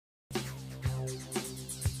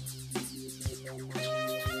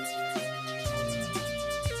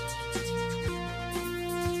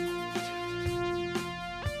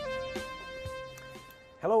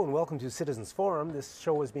and welcome to Citizens Forum. This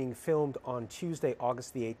show is being filmed on Tuesday,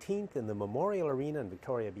 August the 18th in the Memorial Arena in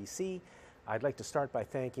Victoria, BC. I'd like to start by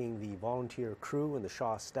thanking the volunteer crew and the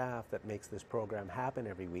Shaw staff that makes this program happen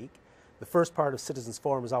every week. The first part of Citizens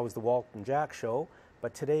Forum is always the Forum Jack show,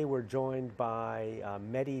 but today we're joined by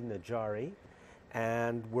Medhi Najari,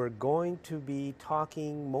 and we're going to be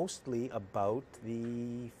talking mostly about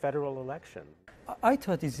the federal election. I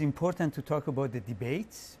thought it's important to talk about the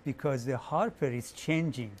debates because the Harper is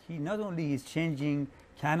changing. He not only is changing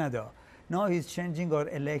Canada, now he's changing our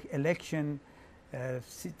election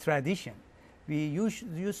tradition. We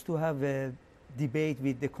used to have a debate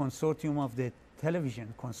with the consortium of the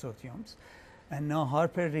television consortiums, and now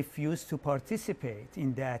Harper refused to participate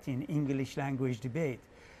in that, in English language debate.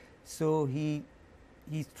 So he's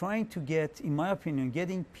trying to get, in my opinion,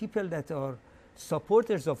 getting people that are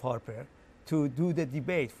supporters of Harper to do the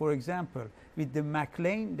debate. For example, with the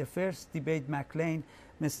McLean, the first debate McLean,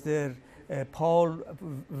 Mr. Paul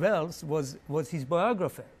Wells was his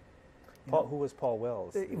biographer. Who was Paul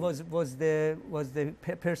Wells? Was the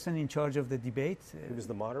person in charge of the debate. He was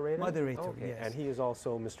the moderator? Moderator, okay. yes. And he is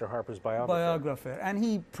also Mr. Harper's biographer. Biographer. And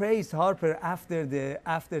he praised Harper after the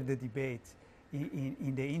debate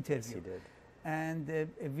in the interview. Yes, he did. And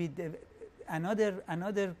with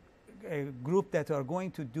another group that are going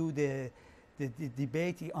to do the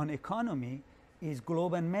debate on economy is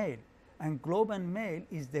Globe and Mail. And Globe and Mail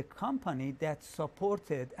is the company that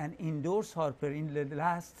supported and endorsed Harper in the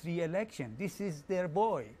last 3 elections. This is their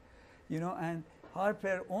boy, you know, and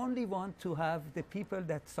Harper only wants to have the people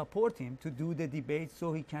that support him to do the debate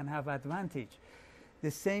so he can have advantage.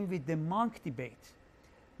 The same with the Monk debate.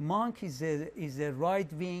 Monk is a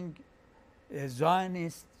right-wing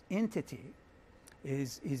Zionist entity,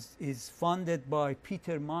 is funded by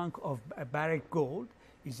Peter Monk of Barrick Gold,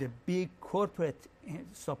 is a big corporate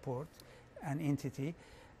support and entity,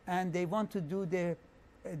 and they want to do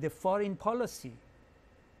the foreign policy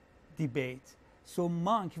debate. So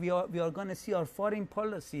Monk, we are going to see our foreign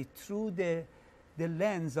policy through the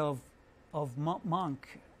lens of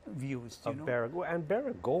Monk views. And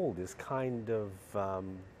Barrick Gold is kind of,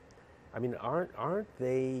 I mean, aren't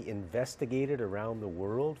they investigated around the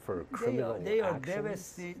world for criminal actions? They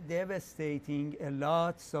are devastating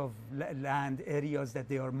lots of land areas that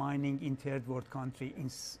they are mining in third world country,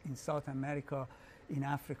 in South America, in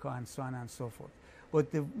Africa, and so on and so forth.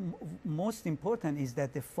 But the most important is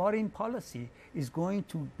that the foreign policy is going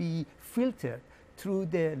to be filtered through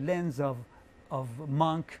the lens of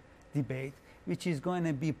Monk debate, which is going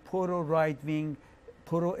to be pro-right-wing,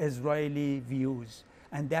 pro-Israeli views.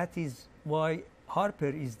 And that is why Harper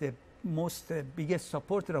is the biggest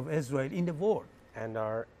supporter of Israel in the world. And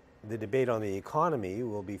the debate on the economy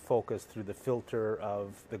will be focused through the filter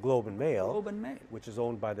of the Globe and Mail, which is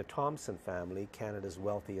owned by the Thompson family, Canada's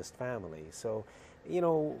wealthiest family. So, you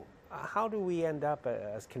know, how do we end up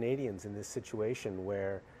as Canadians in this situation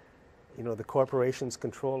where, you know, the corporations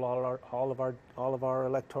control all of our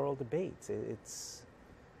electoral debates?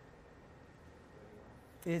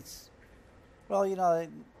 It's Well, you know,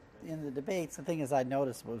 in the debates, the thing is I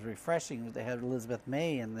noticed was refreshing was they had Elizabeth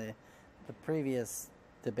May in the previous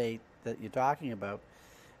debate that you're talking about.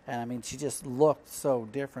 And I mean, she just looked so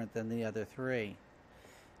different than the other 3.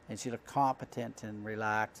 And she looked competent and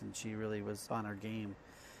relaxed, and she really was on her game.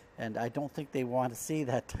 And I don't think they want to see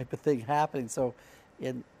that type of thing happening. So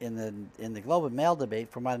in the Globe and Mail debate,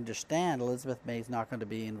 from what I understand, Elizabeth May is not going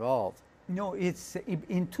to be involved. No, it's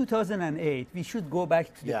in 2008. We should go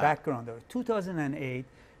back to the background. 2008,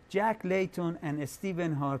 Jack Layton and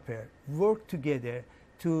Stephen Harper worked together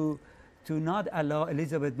to not allow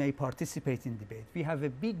Elizabeth May participate in debate. We have a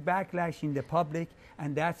big backlash in the public,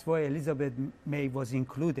 and that's why Elizabeth May was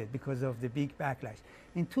included, because of the big backlash.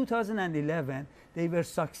 In 2011, they were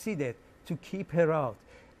succeeded to keep her out.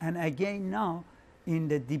 And again now, in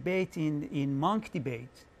the debate, in Monk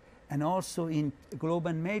debate, and also in Globe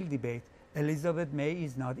and Mail debate, Elizabeth May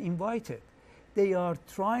is not invited. They are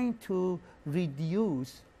trying to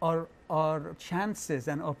reduce our chances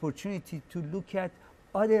and opportunity to look at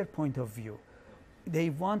other point of view. They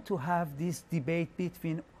want to have this debate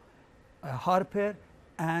between Harper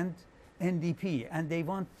and NDP,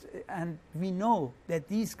 and we know that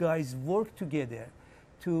these guys work together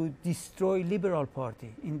to destroy Liberal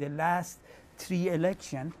Party. In the last 3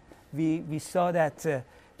 elections, we saw that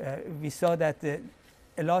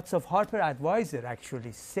lots of Harper advisors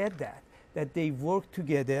actually said that they work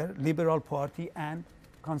together, Liberal Party and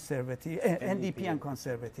Conservative, NDP and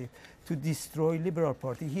Conservative, to destroy Liberal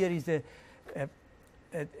Party. Here is a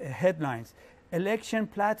headlines. Election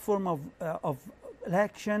platform of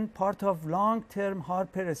election part of long-term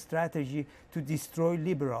Harper strategy to destroy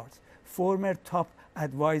liberals, former top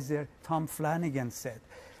advisor Tom Flanagan said.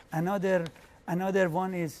 Another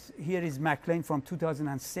one is, here is McLean from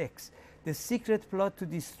 2006, the secret plot to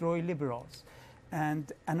destroy liberals.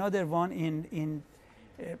 And another one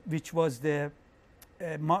which was the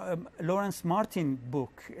Lawrence Martin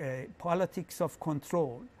book, Politics of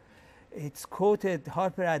Control. It's quoted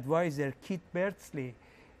Harper advisor Keith Bertsley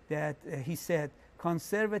that he said,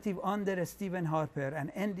 conservative under Stephen Harper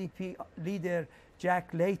and NDP leader Jack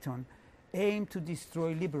Layton aim to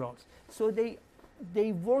destroy liberals. So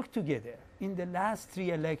they work together in the last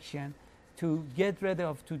 3 elections to get rid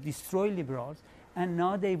of, to destroy liberals, and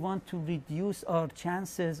now they want to reduce our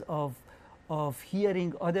chances of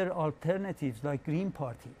hearing other alternatives like Green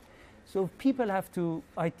Party. So people have to,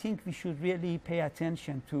 I think we should really pay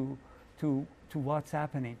attention to what's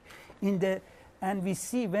happening. And we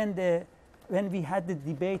see when we had the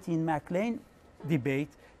debate in McLean debate,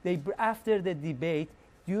 after the debate,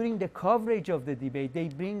 during the coverage of the debate, they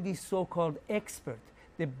bring this so-called expert,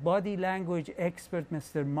 the body language expert,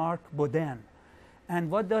 Mr. Mark Boden. And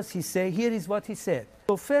what does he say? Here is what he said.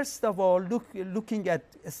 So first of all, looking at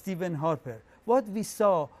Stephen Harper, what we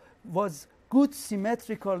saw was good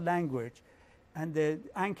symmetrical language. And the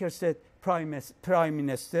anchor said, prime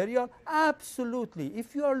ministerial? Absolutely.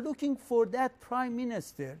 If you are looking for that prime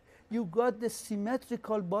minister, you got the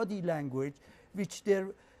symmetrical body language, which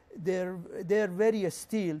they're very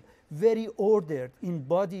still, very ordered in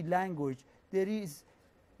body language. There is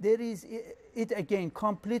it again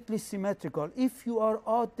completely symmetrical. If you are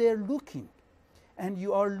out there looking, and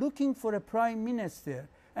you are looking for a prime minister,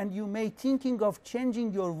 and you may thinking of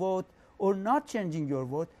changing your vote or not changing your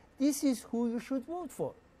vote, this is who you should vote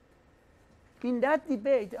for. In that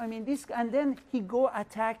debate, I mean, and then he go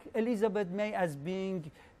attack Elizabeth May as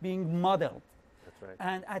being modeled. That's right.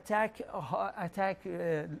 And attack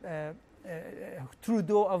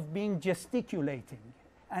Trudeau of being gesticulating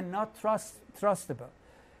and not trustable.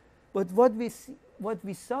 But what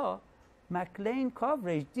we saw, McLean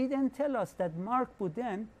coverage didn't tell us that Mark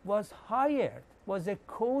Boden was a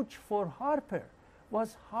coach for Harper,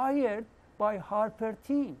 was hired by Harper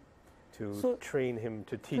team. To train him,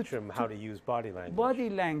 to teach him how to use body language. Body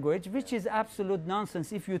language, which is absolute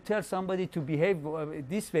nonsense. If you tell somebody to behave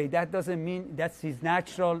this way, that doesn't mean that's his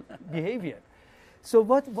natural behavior. So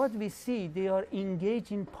what we see, they are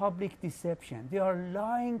engaged in public deception. They are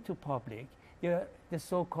lying to public. The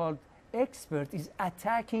so-called expert is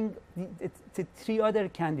attacking the 3 other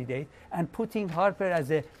candidates and putting Harper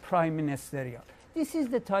as a prime ministerial. This is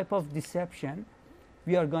the type of deception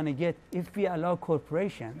we are going to get if we allow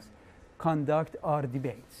corporations conduct our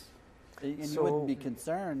debates. And you wouldn't be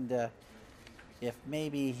concerned if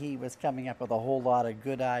maybe he was coming up with a whole lot of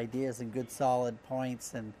good ideas and good solid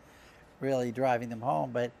points and really driving them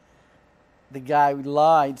home, but the guy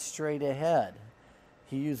lied straight ahead.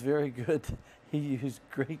 He used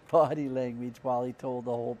great body language while he told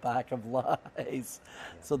the whole pack of lies.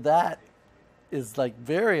 So that is like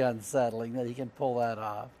very unsettling that he can pull that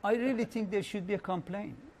off. I really think there should be a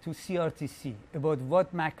complaint to CRTC about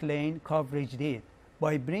what McLean coverage did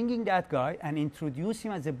by bringing that guy and introduce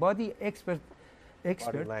him as a body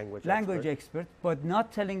language expert, but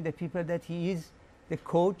not telling the people that he is the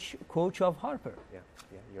coach of Harper. Yeah,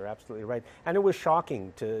 you're absolutely right. And it was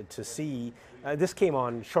shocking to see, this came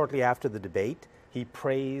on shortly after the debate. He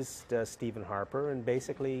praised Stephen Harper and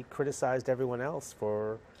basically criticized everyone else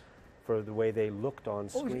for the way they looked on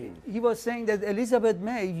screen. He was saying that Elizabeth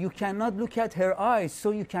May, you cannot look at her eyes,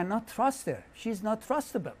 so you cannot trust her. She's not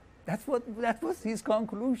trustable. That was his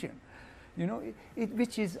conclusion,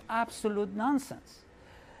 which is absolute nonsense.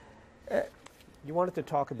 You wanted to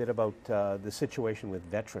talk a bit about the situation with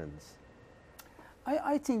veterans.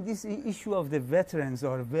 I think this issue of the veterans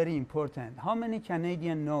are very important. How many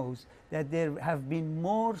Canadians knows that there have been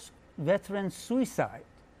more veteran suicide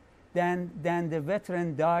than the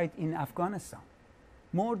veteran died in Afghanistan?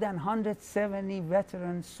 More than 170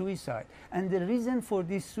 veteran suicide. And the reason for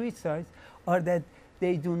these suicides are that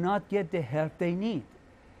they do not get the help they need.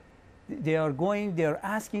 They are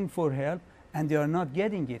asking for help and they are not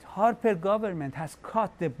getting it. Harper government has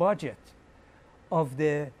cut the budget of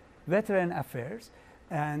the veteran affairs,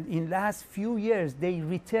 and in last few years they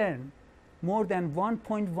returned more than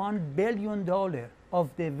 $1.1 billion of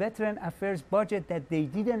the veteran affairs budget that they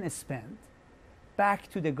didn't spend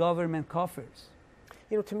back to the government coffers.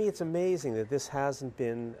 To me it's amazing that this hasn't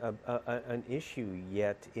been an issue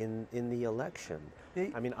yet in the election.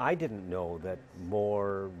 I didn't know that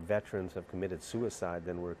more veterans have committed suicide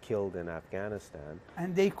than were killed in Afghanistan.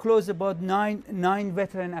 And they closed about nine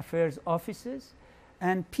veteran affairs offices.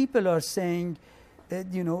 And people are saying,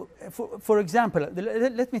 for example,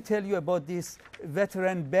 let me tell you about this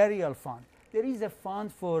veteran burial fund. There is a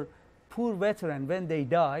fund for poor veteran. When they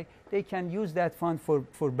die, they can use that fund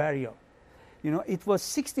for burial. It was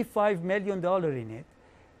 $65 million in it.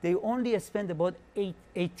 They only spent about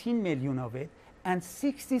 18 million of it, and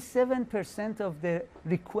 67% of the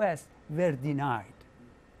requests were denied.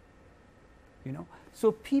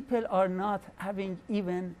 So people are not having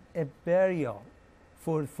even a burial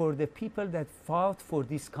for the people that fought for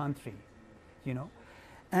this country,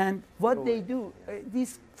 And what they do,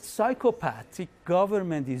 this psychopathic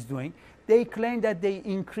government is doing, they claim that they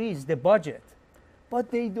increase the budget, but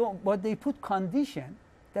they don't. But they put condition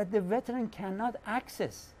that the veteran cannot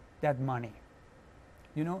access that money.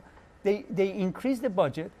 They increase the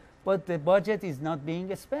budget, but the budget is not being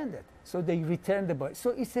expended. So they return the budget.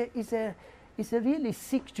 So it's a really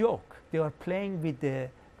sick joke they are playing with the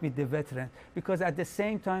veteran, because at the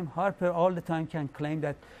same time Harper all the time can claim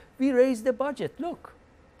that we raised the budget. Look,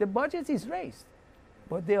 the budget is raised,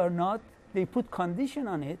 but they are not. They put condition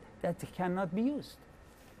on it that it cannot be used.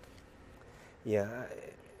 Yeah,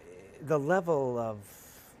 the level of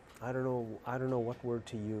I don't know what word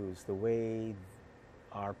to use. The way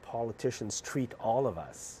our politicians treat all of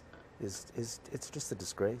us is it's just a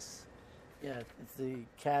disgrace. Yeah, it's the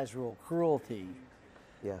casual cruelty.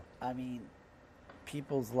 Yeah. I mean,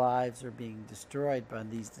 people's lives are being destroyed by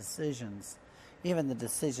these decisions. Even the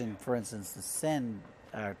decision, for instance, to send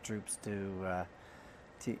our troops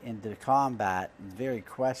into combat, very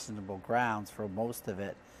questionable grounds for most of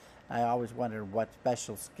it. I always wondered what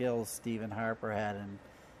special skills Stephen Harper had and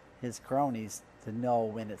his cronies to know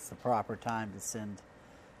when it's the proper time to send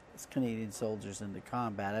Canadian soldiers into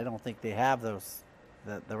combat. I don't think they have the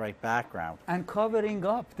right background. And covering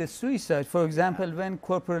up the suicide. For example, when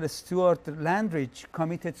Corporal Stuart Landridge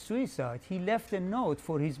committed suicide, he left a note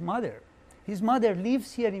for his mother. His mother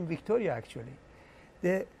lives here in Victoria, actually.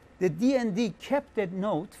 The DND kept that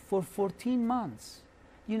note for 14 months.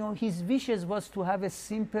 His wishes was to have a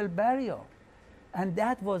simple burial, and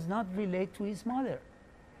that was not related to his mother.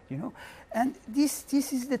 And this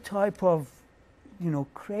is the type of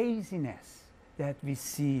craziness that we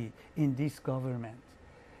see in this government,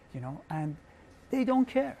 and they don't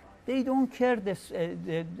care. They don't care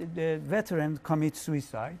the veteran commits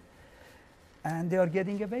suicide, and they are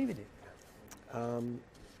getting away with it.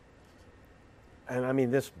 And I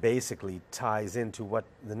mean, this basically ties into what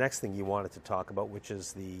the next thing you wanted to talk about, which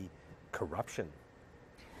is the corruption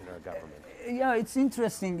in our government. Yeah, it's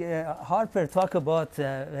interesting. Harper talked about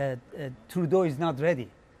Trudeau is not ready,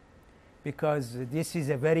 because this is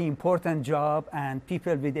a very important job and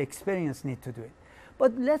people with experience need to do it.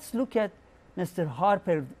 But let's look at Mr.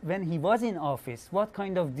 Harper when he was in office, what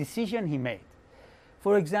kind of decision he made.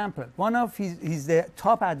 For example, one of the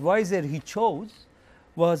top advisor he chose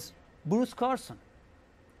was Bruce Carson.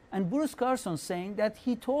 And Bruce Carson saying that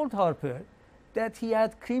he told Harper that he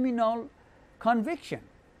had criminal conviction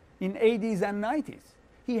in 80s and 90s.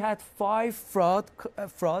 He had 5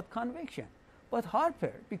 fraud conviction. But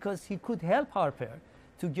Harper, because he could help Harper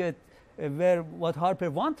to get what Harper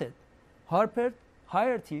wanted, Harper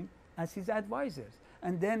hired him as his advisors.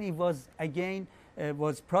 And then he was again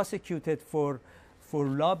was prosecuted for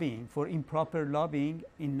lobbying, for improper lobbying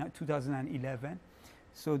in 2011.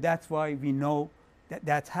 So that's why we know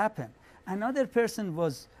that happened. Another person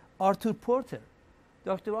was Arthur Porter.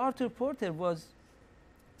 Dr. Arthur Porter was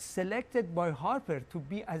selected by Harper to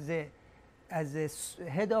be as a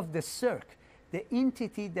head of the CERC, the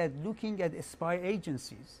entity that looking at spy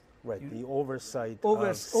agencies. Right, the oversight of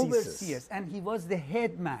overseers, and he was the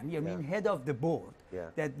head man. Head of the board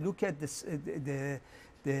that look at the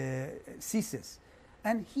CSIS,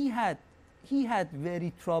 and he had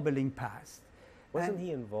very troubling past. Wasn't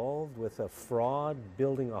he involved with a fraud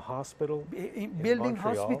building a hospital? Building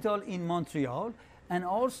hospital in Montreal, and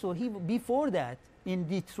also before that in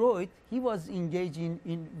Detroit he was engaging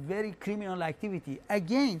in very criminal activity.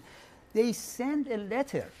 Again, they sent a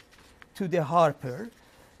letter to the Harper.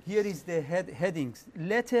 Here is the headings.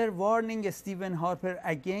 Letter warning Stephen Harper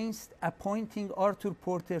against appointing Arthur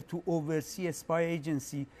Porter to oversee a spy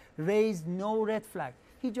agency. Raised no red flag.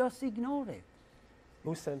 He just ignored it.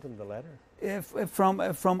 Who sent him the letter?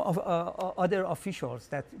 From other officials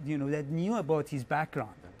that that knew about his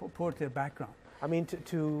background, Porter background. I mean,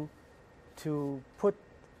 to put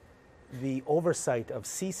the oversight of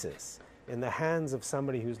CSIS in the hands of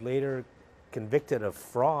somebody who's later convicted of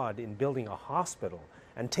fraud in building a hospital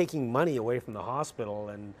and taking money away from the hospital,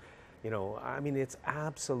 and I mean, it's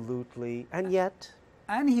absolutely, and yet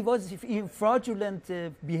and he was in fraudulent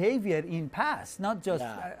behavior in past, not just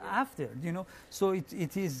after, you know. So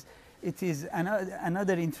it is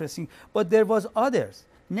another interesting. But there was others.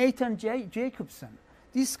 Nathan Jacobson.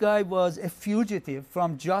 This guy was a fugitive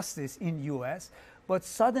from justice in U.S., but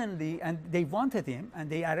suddenly, and they wanted him, and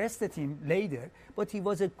they arrested him later, but he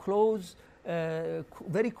was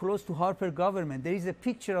very close to Harper government. There is a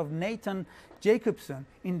picture of Nathan Jacobson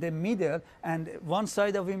in the middle, and one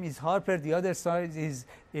side of him is Harper, the other side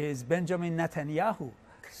is Benjamin Netanyahu.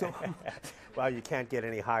 So, well, you can't get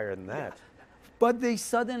any higher than that. But they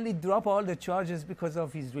suddenly drop all the charges because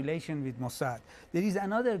of his relation with Mossad. There is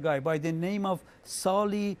another guy by the name of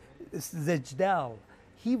Sali Zejdal.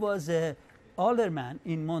 He was a alderman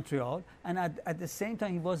in Montreal, and at the same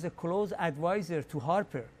time he was a close advisor to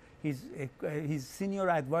Harper, his senior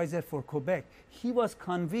advisor for Quebec. He was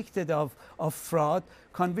convicted of fraud,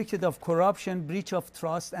 convicted of corruption, breach of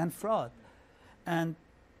trust, and fraud. And,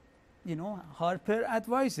 you know, Harper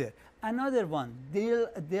advisor. Another one,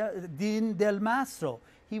 Dean Del Mastro.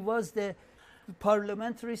 He was the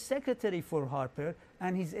parliamentary secretary for Harper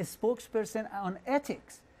and he's a spokesperson on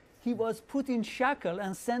ethics. He was put in shackle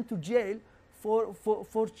and sent to jail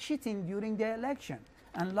for cheating during the election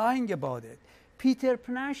and lying about it. Peter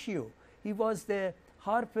Panachiou, he was the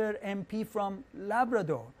Harper MP from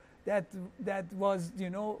Labrador that was, you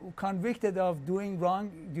know, convicted of doing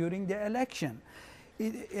wrong during the election.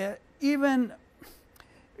 Even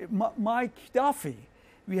Mike Duffy,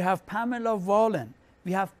 we have Pamela Wallen,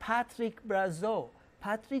 we have Patrick Brazeau.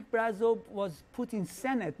 Patrick Brazeau was put in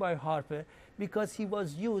Senate by Harper because he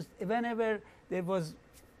was used whenever there was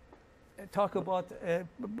talk about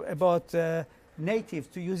natives,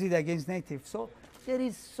 to use it against natives. So there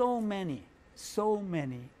is so many,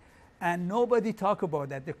 and nobody talk about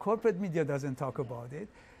that. The corporate media doesn't talk about it,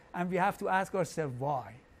 and we have to ask ourselves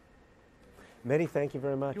why. Medhi, thank you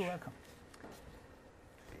very much. You're welcome.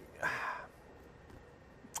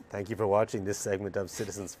 Thank you for watching this segment of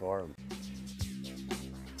Citizens Forum.